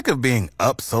of being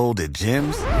upsold at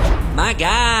gyms? My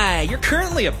guy, you're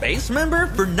currently a base member?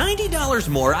 For $90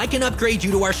 more, I can upgrade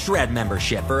you to our Shred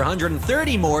membership. For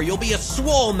 $130 more, you'll be a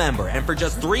Swole member. And for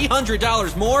just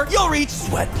 $300 more, you'll reach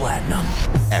Sweat Platinum.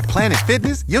 At Planet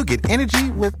Fitness, you'll get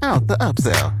energy without the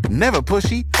upsell. Never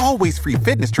pushy, always free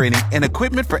fitness training and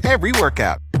equipment for every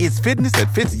workout. It's fitness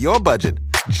that fits your budget.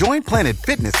 Join Planet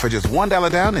Fitness for just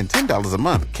 $1 down and $10 a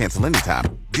month. Cancel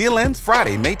anytime. Deal ends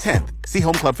Friday, May 10th. See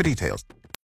Home Club for details.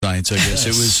 Science, I guess. It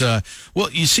was, well,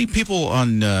 you see people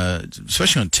on,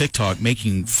 especially on TikTok,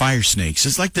 making fire snakes.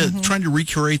 It's like trying to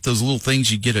recreate those little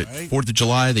things you get at 4th of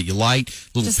July that you light,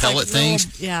 little Just pellet like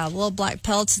things. Little black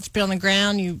pellets that you put on the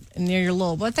ground. Near your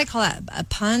little, what they call that, a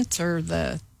punt or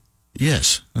the...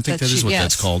 Yes, I think that is what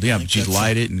that's called. Yeah, but you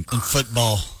light it and... In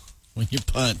football, when you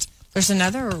punt. There's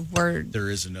another word.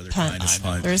 There is another punt. kind of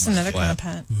punt. There is another kind of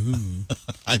punt.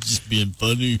 I'm just being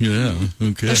funny. Yeah,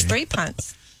 okay. There's 3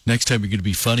 punts. Next time you're going to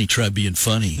be funny, try being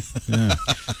funny. Yeah.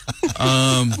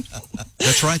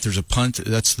 That's right. There's a punt.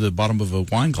 That's the bottom of a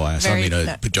wine glass. Wine,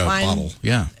 bottle.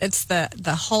 Yeah. It's the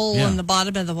hole in the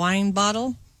bottom of the wine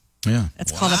bottle. Yeah.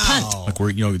 It's called a punt. Like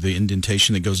where, the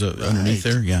indentation that goes underneath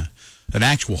there. Yeah. An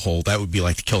actual hole, that would be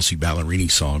like the Kelsey Ballerini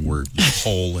song where you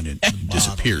hole and it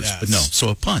disappears. Yes. But no, so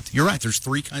a punt. You're right. There's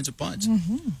 3 kinds of punts.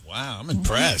 Wow, I'm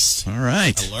impressed. All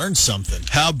right. I learned something.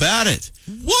 How about it?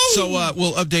 Whoa! So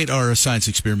we'll update our science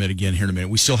experiment again here in a minute.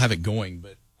 We still have it going,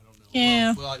 but I don't know.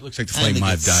 Yeah. Well, it looks like the flame might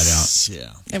have died out.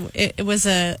 Yeah. It was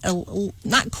a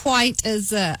not quite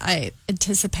as I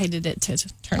anticipated it to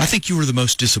turn out. I think you were the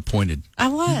most disappointed. I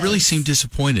was. You really seemed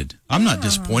disappointed. I'm not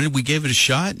disappointed. We gave it a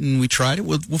shot and we tried it.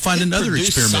 We'll find another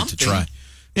experiment to try.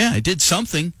 Yeah, it did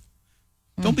something.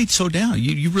 Don't be so down.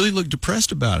 You really look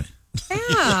depressed about it.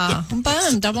 Yeah, I'm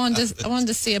bummed. I wanted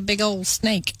to see a big old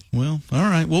snake. Well, all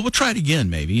right. Well, we'll try it again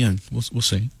maybe, and we'll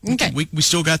see. Okay. We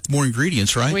still got more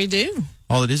ingredients, right? We do.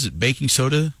 All it is baking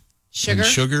soda,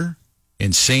 sugar,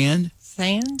 and sand,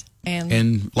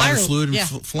 and lighter fluid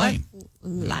and flame.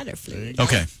 Lighter fluid.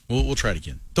 Okay, we'll try it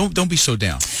again. Don't be so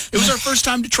down. It was our first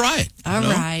time to try it. All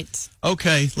right.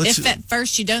 Okay, let's. If at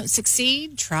first you don't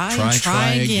succeed, try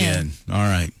again. All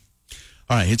right.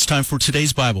 It's time for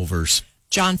today's Bible verse.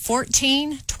 John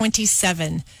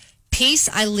 14:27. Peace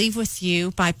I leave with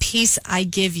you, my peace I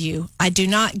give you. I do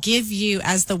not give you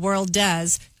as the world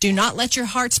does. Do not let your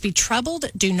hearts be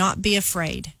troubled. Do not be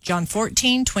afraid. John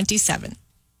 14:27.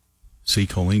 See,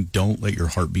 Colleen, don't let your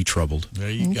heart be troubled. There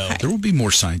you go. There will be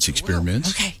more science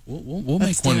experiments. Okay. We'll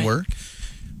make one work.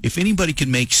 If anybody can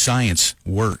make science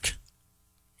work,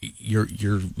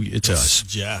 it's us.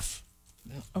 Jeff.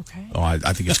 Okay. Oh, I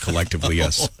think it's collectively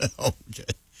us. Okay.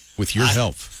 With your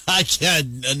help. I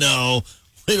can't. No,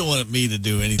 we don't want me to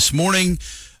do anything. This morning,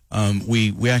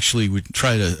 we actually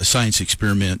tried a science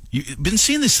experiment. You've been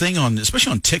seeing this thing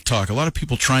especially on TikTok, a lot of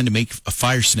people trying to make a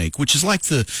fire snake, which is like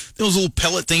those little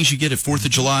pellet things you get at 4th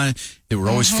of July. They were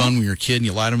always fun when you were a kid, and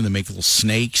you light them and they make little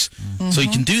snakes. So you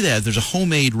can do that. There's a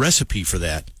homemade recipe for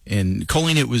that. And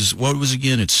Colleen, what was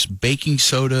again? It's baking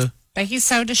soda,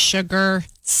 sugar,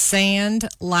 sand,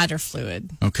 lighter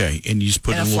fluid. Okay, and you just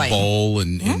put it in a little bowl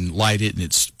and light it, and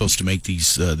it's supposed to make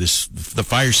the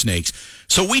fire snakes.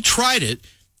 So we tried it,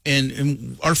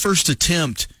 and our first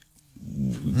attempt,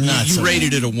 you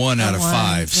rated it a 1 out of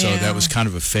 5, so that was kind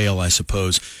of a fail, I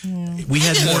suppose. We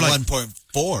had more like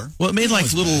 1.4. Well, it made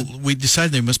like little. We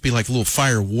decided they must be like little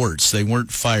fire warts. They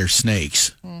weren't fire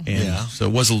snakes, and so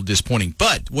it was a little disappointing.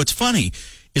 But what's funny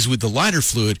is with the lighter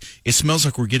fluid, it smells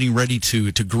like we're getting ready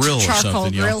to grill or something.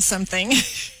 Charcoal grill something.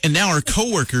 And now our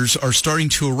coworkers are starting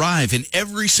to arrive, and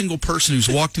every single person who's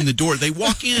walked in the door, they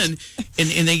walk in,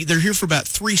 and they're here for about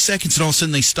 3 seconds, and all of a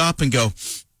sudden they stop and go,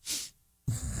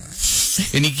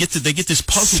 and they get this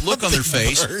puzzled look on their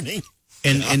face.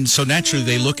 And so naturally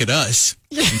they look at us,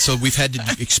 and so we've had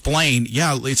to explain,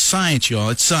 it's science, y'all.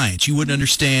 It's science. You wouldn't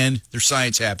understand. There's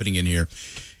science happening in here.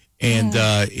 And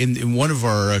one of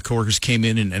our coworkers came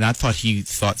in, and I thought he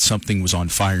thought something was on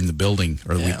fire in the building,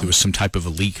 or there was some type of a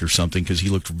leak or something, because he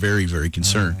looked very, very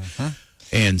concerned.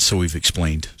 And so we've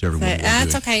explained to everyone.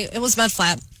 That's okay. It was mud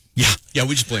flap. Yeah,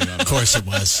 we just blamed it on him. Of course it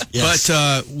was. Yes.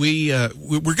 But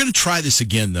we're going to try this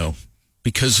again, though,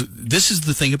 because this is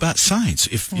the thing about science.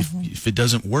 If it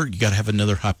doesn't work, you got to have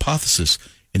another hypothesis,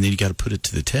 and then you got to put it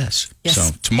to the test. Yes.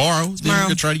 So tomorrow, then you're going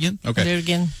to try it again? Okay. Do it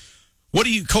again. What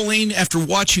do you, Colleen, after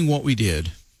watching what we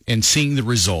did and seeing the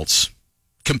results,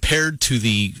 compared to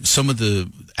some of the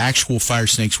actual fire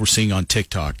snakes we're seeing on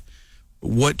TikTok,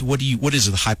 what is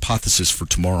the hypothesis for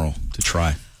tomorrow to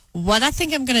try? What I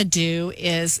think I'm going to do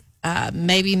is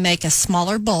maybe make a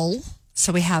smaller bowl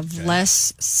so we have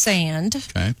less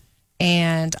sand,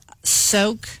 and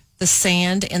soak the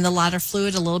sand in the lighter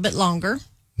fluid a little bit longer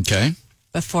Okay.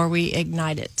 before we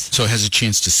ignite it. So it has a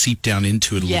chance to seep down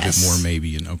into it a little bit Yes. more,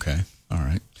 maybe. And okay, all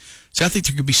right. So I think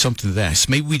there could be something to that. So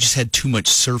maybe we just had too much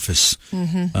surface,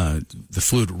 the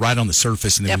fluid right on the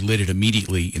surface, and then we lit it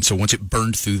immediately. And so once it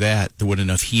burned through that, there wasn't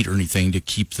enough heat or anything to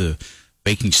keep the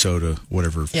baking soda,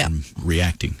 whatever, from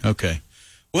reacting. Okay.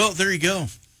 Well, there you go.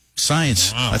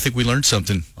 Science. Wow. I think we learned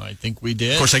something. I think we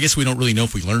did. Of course, I guess we don't really know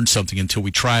if we learned something until we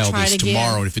try all Try this it again.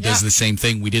 tomorrow. And if it does the same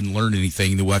thing, we didn't learn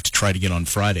anything, then we'll have to try it again on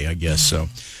Friday, I guess. So,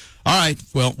 all right.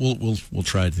 Well, we'll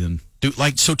try it then.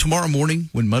 So tomorrow morning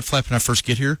when Mudflap and I first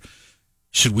get here,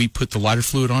 should we put the lighter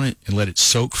fluid on it and let it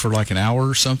soak for like an hour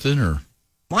or something? Or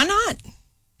Why not?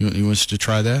 you want us to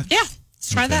try that? Yeah,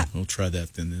 let's try that. We'll try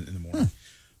that then in the morning.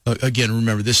 Again,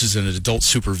 remember, this is an adult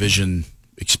supervision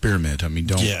experiment. I mean,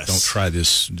 don't try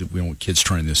this. We don't want kids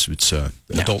trying this. It's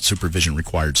adult supervision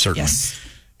required, certainly. Yes.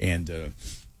 And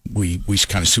we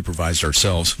kind of supervised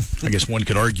ourselves. I guess one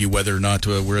could argue whether or not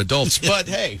we're adults, but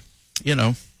hey,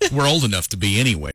 we're old enough to be anyway.